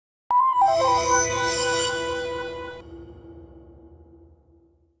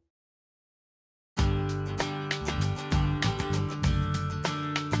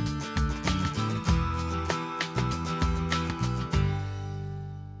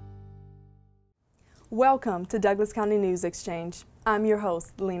Welcome to Douglas County News Exchange. I'm your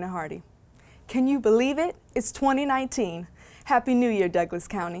host, Lena Hardy. Can you believe it? It's 2019. Happy New Year, Douglas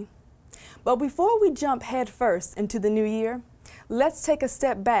County. But before we jump headfirst into the new year, let's take a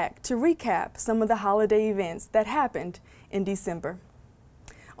step back to recap some of the holiday events that happened in December.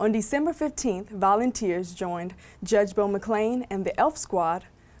 On December 15th, volunteers joined Judge Bo McClain and the Elf Squad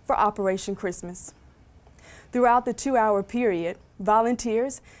for Operation Christmas. Throughout the 2-hour period,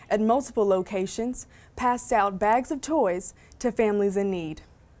 volunteers at multiple locations passed out bags of toys to families in need.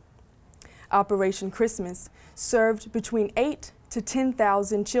 Operation Christmas served between 8,000 to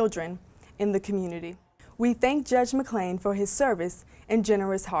 10,000 children in the community. We thank Judge McClain for his service and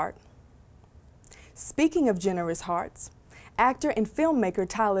generous heart. Speaking of generous hearts, actor and filmmaker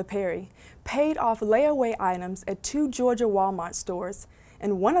Tyler Perry paid off layaway items at 2 Georgia Walmart stores,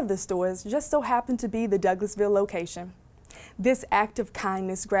 and one of the stores just so happened to be the Douglasville location. This act of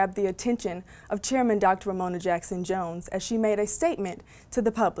kindness grabbed the attention of Chairman Dr. Ramona Jackson Jones as she made a statement to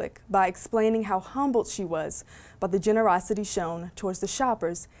the public by explaining how humbled she was by the generosity shown towards the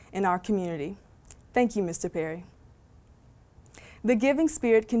shoppers in our community. Thank you, Mr. Perry. The giving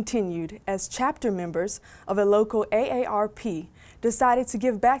spirit continued as chapter members of a local AARP decided to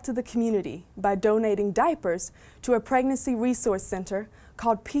give back to the community by donating diapers to a pregnancy resource center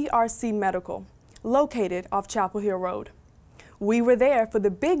called PRC Medical, located off Chapel Hill Road. We were there for the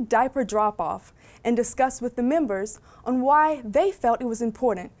big diaper drop-off and discussed with the members on why they felt it was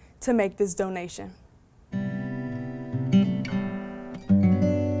important to make this donation.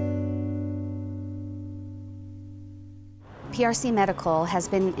 PRC Medical has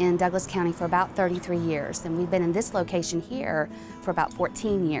been in Douglas County for about 33 years, and we've been in this location here for about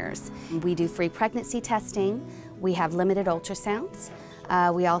 14 years. We do free pregnancy testing, we have limited ultrasounds,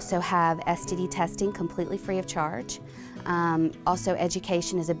 we also have STD testing completely free of charge. Also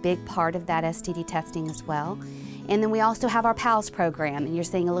education is a big part of that STD testing as well. And then we also have our PALS program, and you're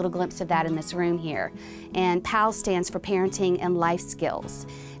seeing a little glimpse of that in this room here. And PALS stands for Parenting and Life Skills,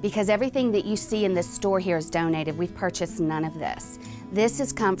 because everything that you see in this store here is donated. We've purchased none of this. This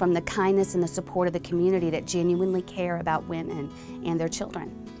has come from the kindness and the support of the community that genuinely care about women and their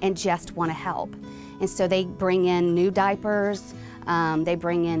children and just want to help. And so they bring in new diapers, they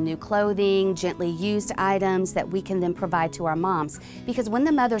bring in new clothing, gently used items that we can then provide to our moms. Because when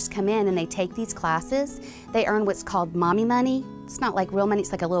the mothers come in and they take these classes, they earn what's called mommy money. It's not like real money,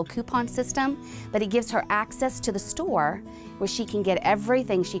 it's like a little coupon system, but it gives her access to the store where she can get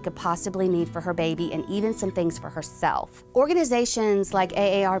everything she could possibly need for her baby and even some things for herself. Organizations like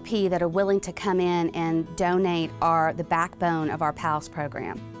AARP that are willing to come in and donate are the backbone of our PALS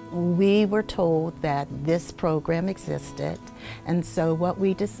program. We were told that this program existed, and so what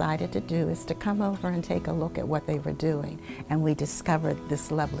we decided to do is to come over and take a look at what they were doing, and we discovered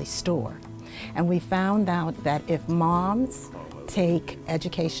this lovely store. And we found out that if moms take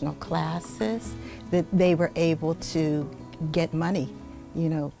educational classes, that they were able to get money, you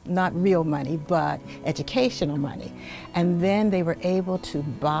know, not real money, but educational money. And then they were able to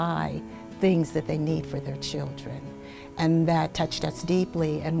buy things that they need for their children. And that touched us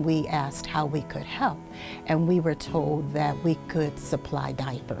deeply, and we asked how we could help. And we were told that we could supply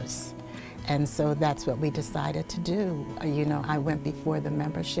diapers. And so that's what we decided to do. You know, I went before the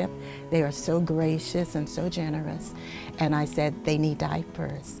membership. They are so gracious and so generous. And I said, they need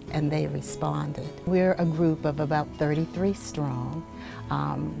diapers, and they responded. We're a group of about 33 strong,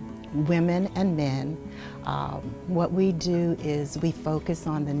 women and men. What we do is we focus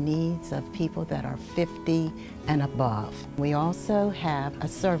on the needs of people that are 50 and above. We also have a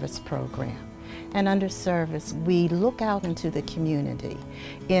service program. And under service, we look out into the community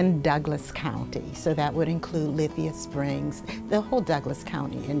in Douglas County. So that would include Lithia Springs, the whole Douglas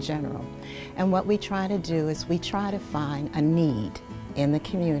County in general. And what we try to do is we try to find a need in the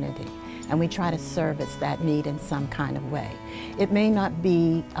community, and we try to service that need in some kind of way. It may not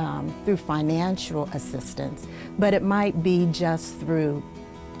be through financial assistance, but it might be just through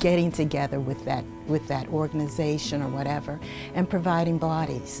getting together with that organization or whatever and providing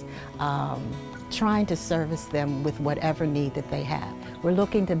bodies, trying to service them with whatever need that they have. We're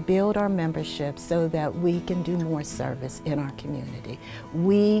looking to build our membership so that we can do more service in our community.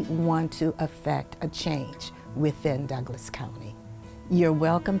 We want to affect a change within Douglas County. You're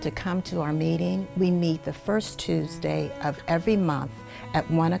welcome to come to our meeting. We meet the first Tuesday of every month at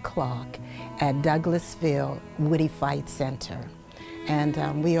 1 o'clock at Douglasville Woody Fight Center.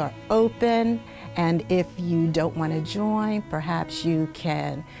 And we are open, and if you don't want to join, perhaps you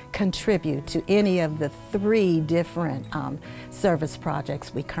can contribute to any of the 3 different service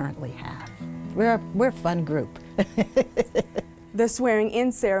projects we currently have. We're a fun group. The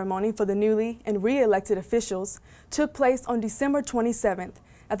swearing-in ceremony for the newly and re-elected officials took place on December 27th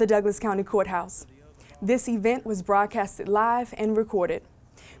at the Douglas County Courthouse. This event was broadcasted live and recorded.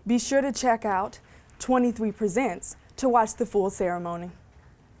 Be sure to check out 23 Presents to watch the full ceremony.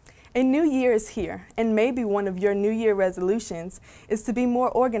 A new year is here, and maybe one of your New Year resolutions is to be more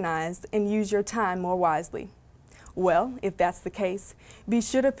organized and use your time more wisely. Well, if that's the case, be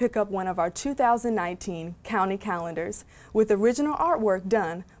sure to pick up one of our 2019 county calendars with original artwork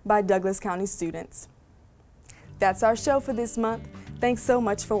done by Douglas County students. That's our show for this month. Thanks so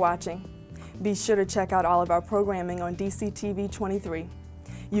much for watching. Be sure to check out all of our programming on DCTV 23.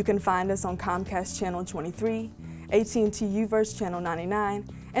 You can find us on Comcast Channel 23, AT&T U-verse Channel 99,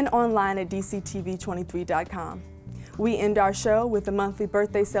 and online at DCTV23.com. We end our show with a monthly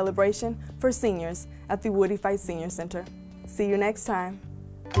birthday celebration for seniors at the Woody Fight Senior Center. See you next time.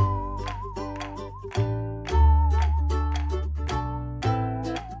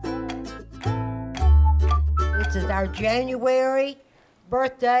 This is our January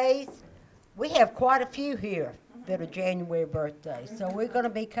birthdays. We have quite a few here that are January birthdays, so we're going to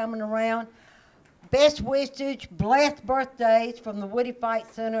be coming around. Best wishes, blessed birthdays from the Woody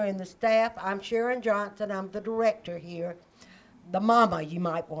Fight Center and the staff. I'm Sharon Johnson. I'm the director here. The mama, you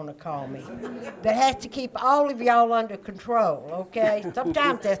might want to call me. That has to keep all of y'all under control, okay?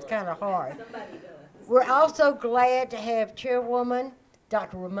 Sometimes that's kind of hard. We're also glad to have Chairwoman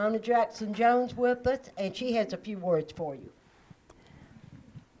Dr. Ramona Jackson-Jones with us, and she has a few words for you.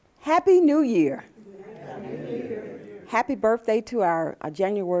 Happy New Year. Happy birthday to our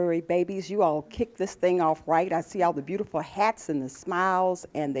January babies. You all kicked this thing off right. I see all the beautiful hats and the smiles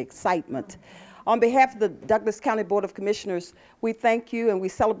and the excitement. On behalf of the Douglas County Board of Commissioners, we thank you and we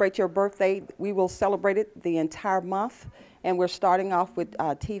celebrate your birthday. We will celebrate it the entire month. And we're starting off with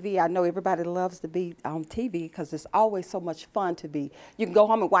TV. I know everybody loves to be on TV because it's always so much fun to be. You can go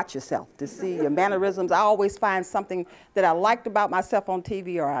home and watch yourself to see your mannerisms. I always find something that I liked about myself on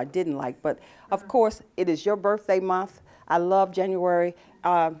TV or I didn't like. But of course, it is your birthday month. I love January.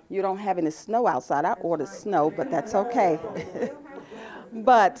 You don't have any snow outside. I ordered snow, but that's okay.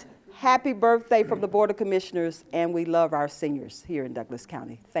 But happy birthday from the Board of Commissioners, and we love our seniors here in Douglas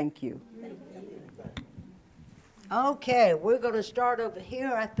County. Thank you. Okay, we're going to start over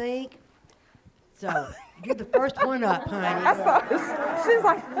here, I think. So, you're the first one up, honey. I saw this. She's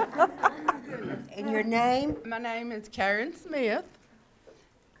like... And your name? My name is Karen Smith.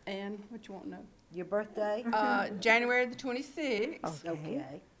 And what you want to know? Your birthday? January the 26th.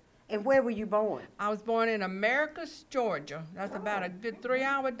 Okay. And where were you born? I was born in Americus, Georgia. That's about a good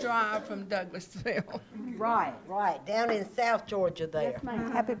 3-hour drive from Douglasville. Right, right. Down in South Georgia there. Yes, ma'am.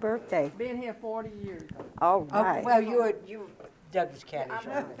 Happy birthday. Been here 40 years. All right. Well, you're Douglas County.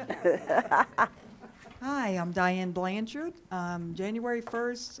 Hi, I'm Diane Blanchard. January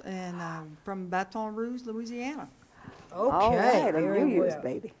 1st, and from Baton Rouge, Louisiana. Okay, All right, a very New Year's well.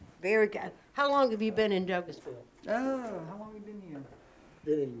 baby. Very good. How long have you been in Douglasville? Oh, how long have you been here?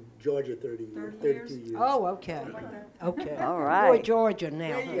 Been in Georgia 32 years. Oh, okay. Okay. All You're right. Georgia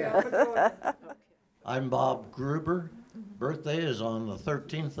now. Huh? I'm Bob Gruber. Birthday is on the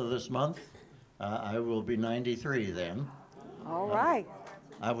 13th of this month. I will be 93 then. All right.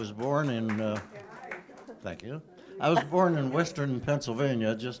 I was born in, thank you. I was born in western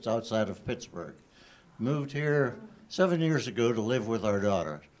Pennsylvania, just outside of Pittsburgh. Moved here 7 years ago to live with our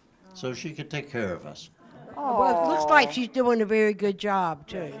daughter, so she could take care of us. Well, it looks like she's doing a very good job,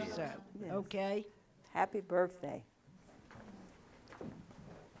 too. So, okay. Happy birthday.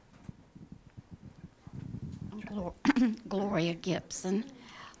 Gloria Gibson.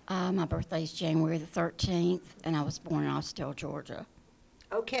 My birthday is January the 13th, and I was born in Austell, Georgia.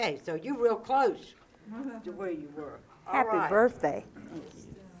 Okay, so you're real close to where you were. All Happy right. birthday.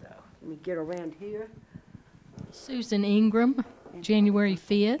 So, let me get around here. Susan Ingram, January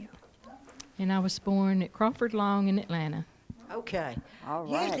 5th, and I was born at Crawford Long in Atlanta. Okay. All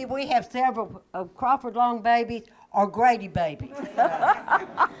right. Usually we have several Crawford Long babies or Grady babies.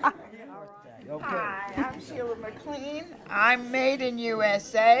 Okay. Hi, I'm Sheila McLean. I'm made in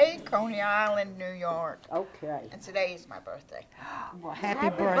USA, Coney Island, New York. Okay. And today is my birthday. Well, happy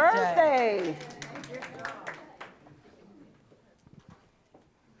Happy birthday. birthday.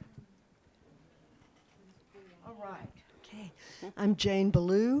 All right. Okay. I'm Jane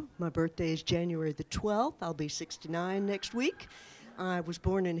Ballou. My birthday is January the 12th. I'll be 69 next week. I was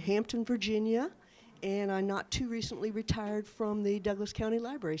born in Hampton, Virginia, and I not too recently retired from the Douglas County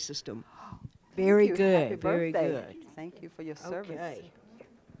Library System. Very Thank you. good. Happy Very birthday. good. Thank you for your service. Okay.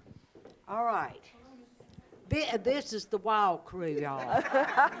 All right. This is the wild crew, y'all.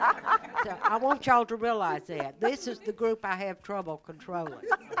 So I want y'all to realize that. This is the group I have trouble controlling.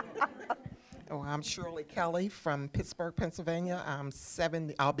 Oh, I'm Shirley Kelly from Pittsburgh, Pennsylvania.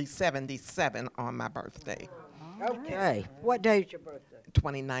 I'll be 77 on my birthday. Okay. What day is your birthday?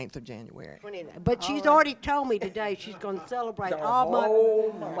 29th of January. 29. But she's already told me today she's going to celebrate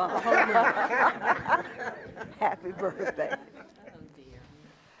all month. Happy birthday.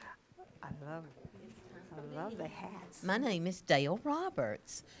 I love the hats. My name is Dale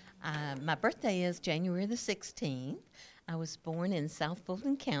Roberts. My birthday is January the 16th. I was born in South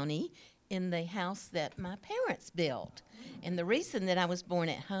Fulton County in the house that my parents built. And the reason that I was born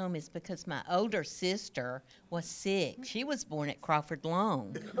at home is because my older sister was sick. She was born at Crawford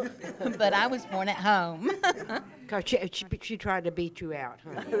Long, but I was born at home. Because she tried to beat you out,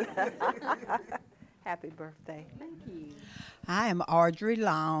 huh? Happy birthday. Thank you. I am Audrey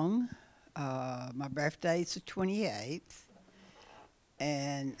Long. My birthday is the 28th.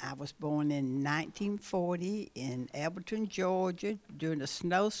 And I was born in 1940 in Elberton, Georgia, during a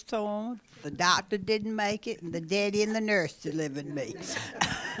snowstorm. The doctor didn't make it, and the daddy and the nurse delivered me.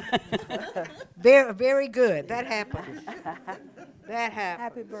 Very, very good. That happens. That happens.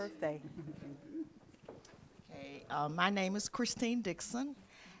 Happy birthday. Okay, my name is Christine Dixon,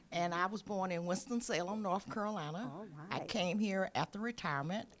 and I was born in Winston-Salem, North Carolina. All right. I came here after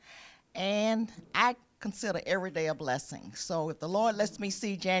retirement, and I consider every day a blessing. So if the Lord lets me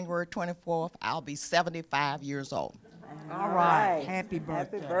see January 24th, I'll be 75 years old. All right. Happy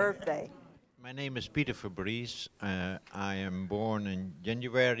birthday. Happy birthday. My name is Peter Fabrice. I am born on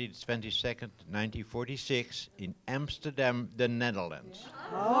January 22nd, 1946 in Amsterdam, the Netherlands.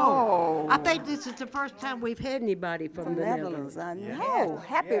 Oh. I think this is the first time we've had anybody from the Netherlands. I know.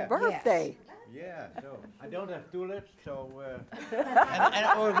 Happy birthday. Yeah, so I don't have tulips, so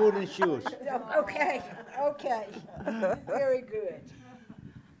or wooden shoes. Okay. Very good.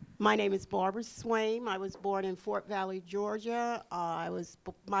 My name is Barbara Swaim. I was born in Fort Valley, Georgia.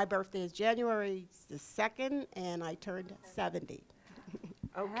 My birthday is January the 2nd, and I turned 70.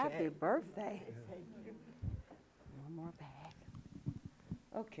 Okay. Happy birthday. One more bag.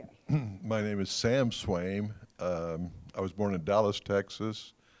 Okay. My name is Sam Swaim. I was born in Dallas,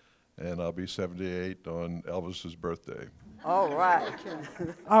 Texas, and I'll be 78 on Elvis's birthday. All right.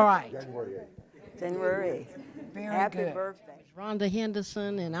 All right. January 8th. Very Happy good. birthday. Rhonda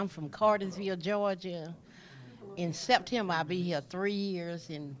Henderson, and I'm from Cartersville, Georgia. In September, I'll be here 3 years,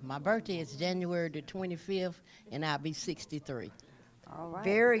 and my birthday is January the 25th, and I'll be 63. All right.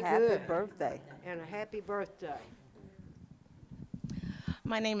 Very good. Happy birthday. And a happy birthday.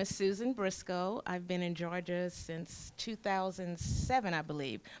 My name is Susan Briscoe. I've been in Georgia since 2007, I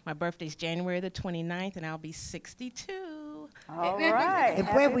believe. My birthday's January the 29th, and I'll be 62. All right. And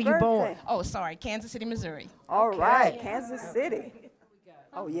where were you born? Oh, sorry, Kansas City, Missouri. All right, Kansas City.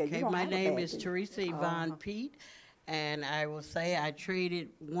 Oh, yeah, Okay, my name is Teresa Yvonne Pete, and I will say I traded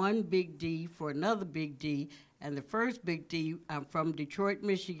one big D for another big D. And the first big D, I'm from Detroit,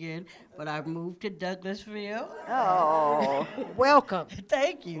 Michigan, but I moved to Douglasville. Oh, welcome.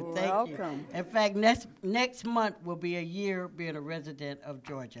 Thank you, thank Welcome. you. In fact, next month will be a year being a resident of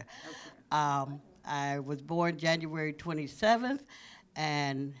Georgia. I was born January 27th,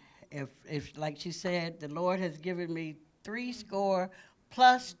 and if like she said, the Lord has given me 70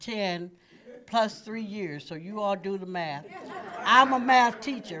 plus 10 plus 3 years, so you all do the math. I'm a math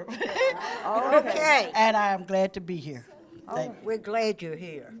teacher. Okay. And I am glad to be here. Oh, we're glad you're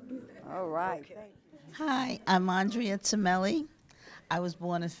here. All right. Okay. Hi, I'm Andrea Timelli. I was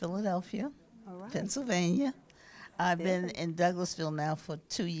born in Philadelphia, Pennsylvania. I've been in Douglasville now for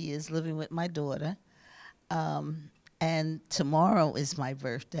 2 years, living with my daughter. And tomorrow is my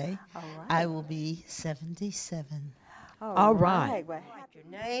birthday. All right. I will be 77. All right. Well, your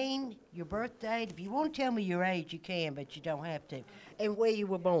name, your birthday. If you want to tell me your age, you can, but you don't have to. And where you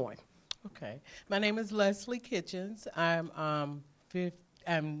were born. Okay. My name is Leslie Kitchens. I'm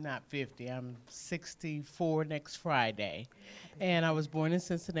not 50. I'm 64 next Friday. And I was born in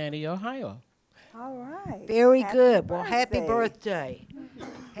Cincinnati, Ohio. All right. Very Happy good. Well, birthday. happy birthday.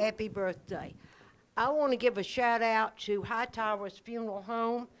 Happy birthday. I want to give a shout out to High Towers Funeral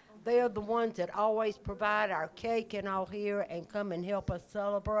Home. They are the ones that always provide our cake and all here and come and help us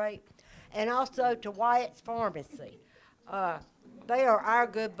celebrate. And also to Wyatt's Pharmacy. They are our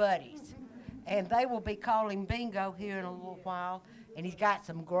good buddies. And they will be calling bingo here in a little while. And he's got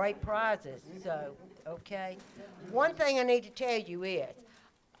some great prizes. So, okay. One thing I need to tell you is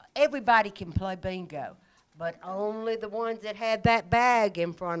everybody can play bingo. But only the ones that had that bag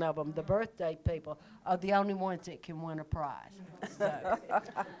in front of them, the birthday people, are the only ones that can win a prize. So,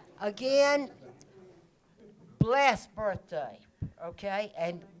 again, blessed birthday, okay?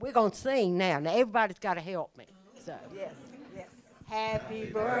 And we're going to sing now. Now, everybody's got to help me. So. Yes, yes. Happy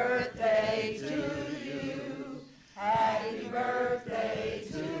birthday to you. Happy birthday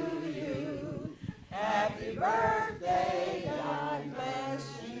to you. Happy birthday.